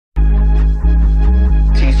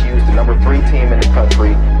number 3 team in the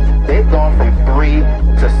country. They've gone from 3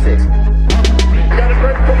 to 6. Got a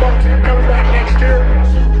great football team coming back next year.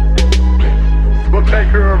 We'll take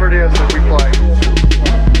whoever it is that we play.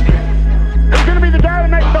 Who's going to be the guy that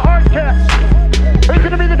makes the hard catch? Who's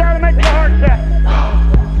going to be the guy that makes the hard catch?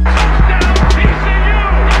 Down TCU!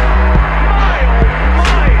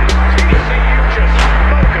 TCU just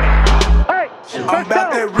smoking. Hey, I'm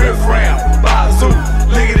about that riff-ram, bazoo,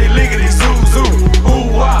 liggity, zoo,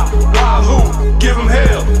 ooh, wah, wahoo, give 'em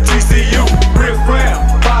hell, TCU, riff-ram,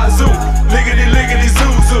 bazoo, liggity,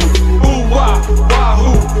 zoo, ooh, wah,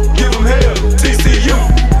 wahoo, give 'em hell, TCU,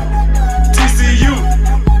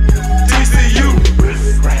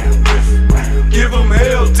 riff-ram, give 'em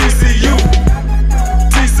hell, TCU,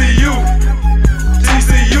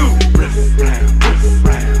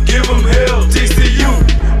 riff-ram, give 'em hell, TCU.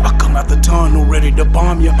 I come out the tunnel ready to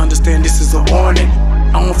bomb you, understand this is a warning.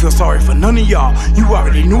 I don't feel sorry for none of y'all, you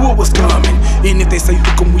already knew it was coming. And if they say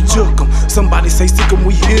hook 'em, we juke 'em. Somebody say sick 'em,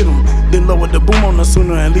 we hit 'em. Then lower the boom on the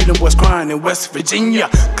sooner and leave them boys crying in West Virginia.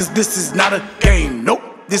 Cause this is not a game, nope,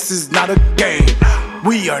 this is not a game.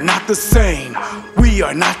 We are not the same, we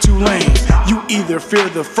are not you lame. You either fear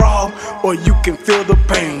the frog or you can feel the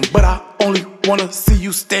pain. But I only wanna see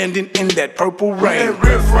you standing in that purple rain. That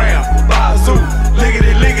riff-ram, bazoo,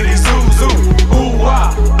 liggity, zoo, ooh,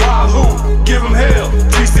 wah, wahoo, give 'em hell,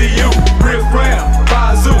 TCU, riff-ram,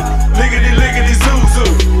 bazoo, liggity, zoo,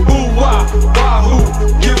 ooh, wah, wahoo,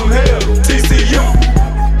 give 'em hell, TCU,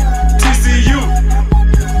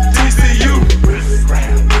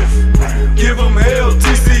 riff-ram, give 'em hell,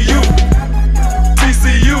 TCU,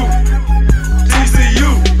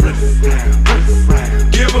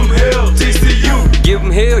 riff-ram, give 'em hell, TCU. Give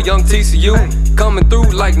 'em hell, young TCU. Coming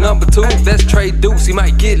through like number 2. That's Trey Deuce, he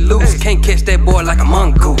might get loose. Can't catch that boy like a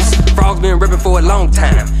mongoose. Frog's been ripping for a long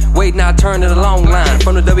time. Waiting our turn in a long line.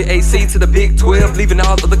 From the WAC to the Big 12, leaving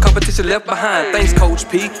all of the competition left behind. Thanks Coach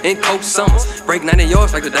P and Coach Summers. Break 90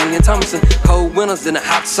 yards like the Damian Thomason. Cold winters in the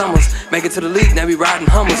hot summers. Make it to the league, now we riding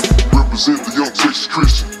Hummers. Represent the young Texas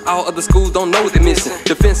Christian. All other schools don't know what they're missing.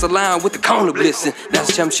 Defensive line with the corner blitzing. That's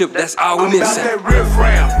a championship, that's all we're missing. That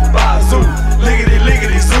riff-ram, bazoo,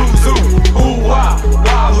 liggity, zoo, ooh, wah,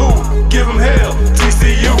 wahoo, give 'em hell,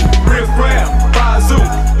 TCU, riff-ram, bazoo,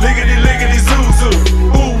 liggity, zoo,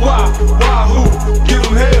 ooh, wah, wahoo, give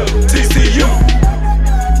 'em hell, TCU,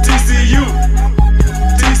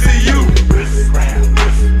 riff-ram,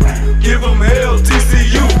 give 'em hell,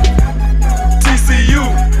 TCU,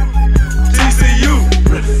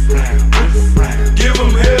 riff-ram, give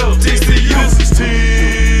 'em hell, TCU. This is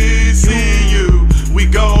TCU, we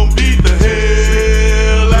gon' beat the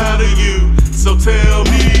hell out of you. So tell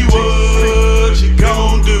me what you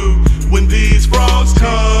gon' do when these frogs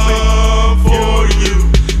come for you.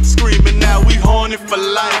 Screaming now, we horny for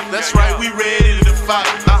life. That's right, we ready to fight.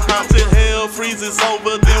 Till hell freezes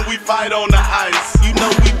over, then we fight on the ice. You know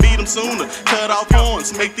we beat them sooner, cut off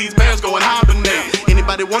horns, make these bears go and hibernate.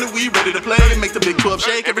 Anybody want it, we ready to play. Make the Big 12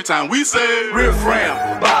 shake every time we say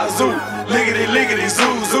riff-ram, bazoo, liggity,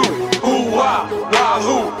 zoo, ooh, wah,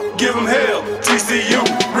 wahoo, give 'em hell, TCU,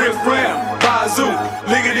 riff-ram, bazoo,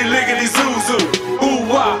 liggity, zoo, ooh,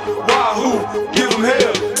 wah, wahoo, give 'em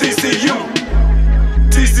hell, TCU,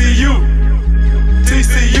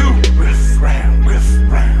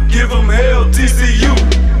 riff-ram, give 'em hell, TCU.